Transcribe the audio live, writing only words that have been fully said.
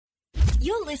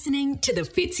You're listening to the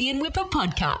Fitzy and Whipper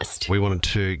podcast. We wanted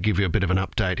to give you a bit of an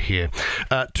update here.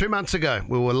 2 months ago,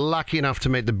 we were lucky enough to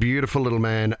meet the beautiful little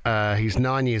man. He's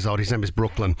 9 years old. His name is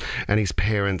Brooklyn, and his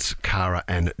parents, Cara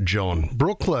and John.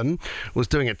 Brooklyn was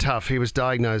doing it tough. He was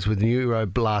diagnosed with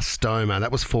neuroblastoma.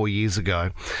 That was 4 years ago,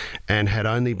 and had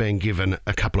only been given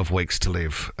a couple of weeks to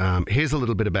live. Here's a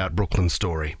little bit about Brooklyn's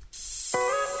story.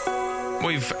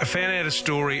 We've found out a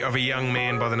story of a young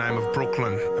man by the name of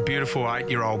Brooklyn, a beautiful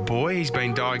 8-year-old boy. He's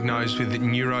been diagnosed with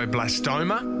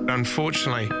neuroblastoma.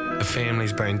 Unfortunately, the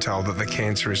family's been told that the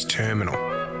cancer is terminal.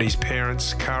 His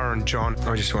parents, Cara and John,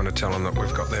 I just want to tell them that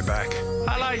we've got their back.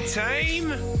 Hello, team.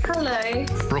 Hello.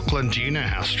 Brooklyn, do you know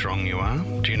how strong you are?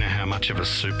 Do you know how much of a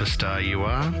superstar you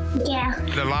are? Yeah.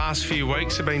 The last few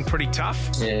weeks have been pretty tough.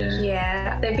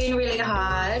 Yeah, they've been really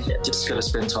hard. Just got to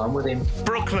spend time with him.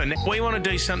 Brooklyn, we want to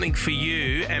do something for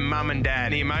you and Mum and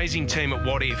Dad, the amazing team at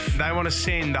What If. They want to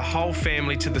send the whole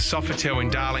family to the Sofitel in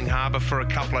Darling Harbour for a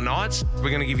couple of nights. We're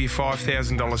going to give you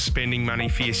 $5,000 spending money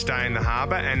for your stay in the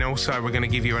harbour, and also we're going to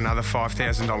give you another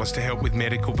 $5,000 to help with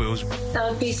medical bills. That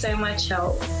would be so much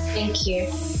help. Thank you.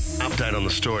 Update on the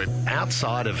story.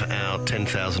 Outside of our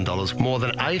 $10,000, more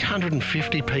than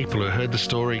 850 people who heard the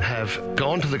story have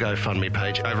gone to the GoFundMe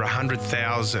page. Over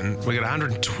 100,000. We got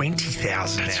 120,000 now.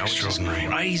 That's extraordinary.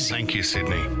 Crazy. Thank you,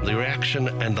 Sydney. The reaction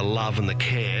and the love and the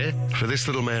care for this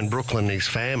little man, Brooklyn, and his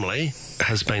family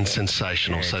has been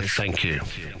sensational, so thank you.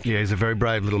 Yeah, he's a very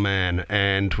brave little man,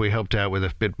 and we helped out with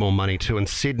a bit more money too. And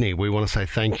Sydney, we want to say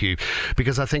thank you,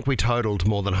 because I think we totalled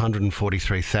more than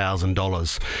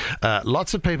 $143,000.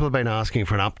 Lots of people have been asking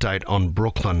for an update on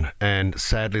Brooklyn, and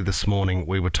sadly this morning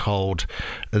we were told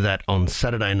that on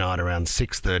Saturday night around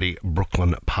 6:30,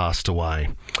 Brooklyn passed away.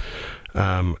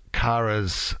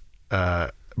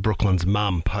 Brooklyn's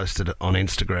mum posted on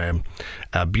Instagram,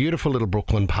 "Our beautiful little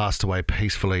Brooklyn passed away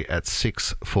peacefully at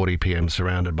 6:40 p.m,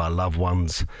 surrounded by loved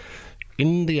ones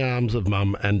in the arms of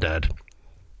Mum and Dad.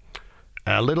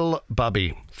 Our little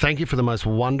Bubby, thank you for the most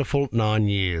wonderful 9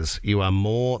 years. You are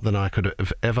more than I could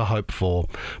have ever hoped for,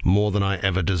 more than I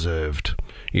ever deserved.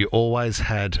 You always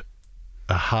had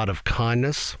a heart of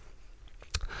kindness,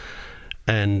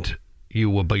 and you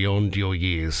were beyond your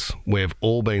years. We've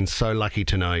all been so lucky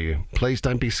to know you. Please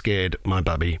don't be scared, my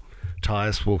Bubby.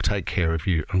 Tyus will take care of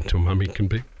you until Mummy can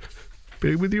be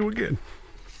with you again."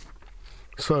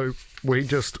 So we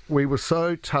were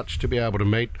so touched to be able to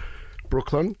meet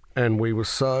Brooklyn, and we were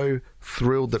so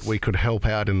thrilled that we could help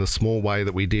out in the small way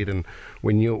that we did, and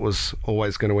we knew it was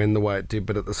always going to end the way it did,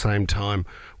 but at the same time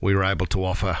we were able to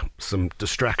offer some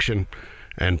distraction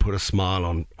and put a smile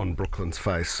on Brooklyn's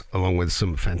face, along with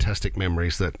some fantastic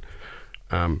memories that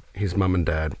his mum and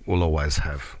dad will always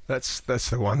have. That's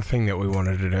the one thing that we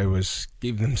wanted to do, was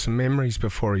give them some memories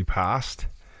before he passed,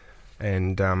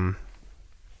 and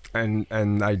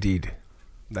they did.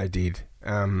 They did.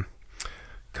 God,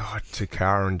 to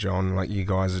Cara and John, like, you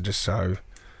guys are just so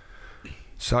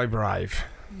brave.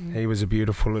 He was a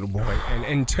beautiful little boy,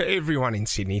 and to everyone in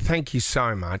Sydney, thank you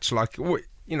so much. Like, we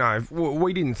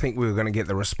didn't think we were going to get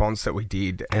the response that we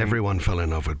did. Everyone fell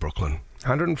in love with Brooklyn.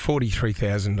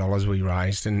 $143,000 we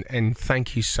raised, and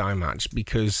thank you so much,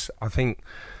 because I think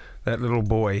that little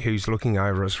boy who's looking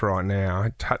over us right now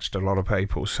touched a lot of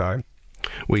people. So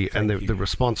the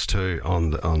response too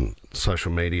on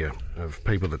social media of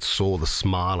people that saw the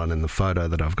smile, and in the photo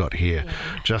that I've got here,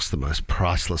 just the most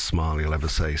priceless smile you'll ever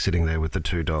see, sitting there with the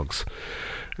two dogs.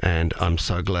 And I'm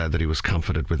so glad that he was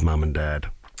comforted with Mum and Dad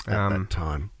at that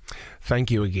time. Thank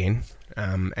you again.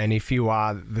 And if you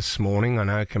are this morning, I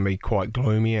know it can be quite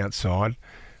gloomy outside,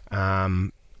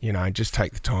 just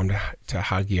take the time to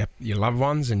hug your loved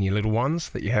ones and your little ones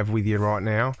that you have with you right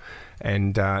now,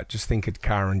 and just think of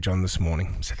Cara and John this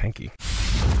morning. So thank you.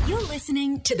 You're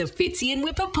listening to the Fitzy and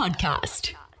Whipper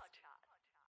podcast.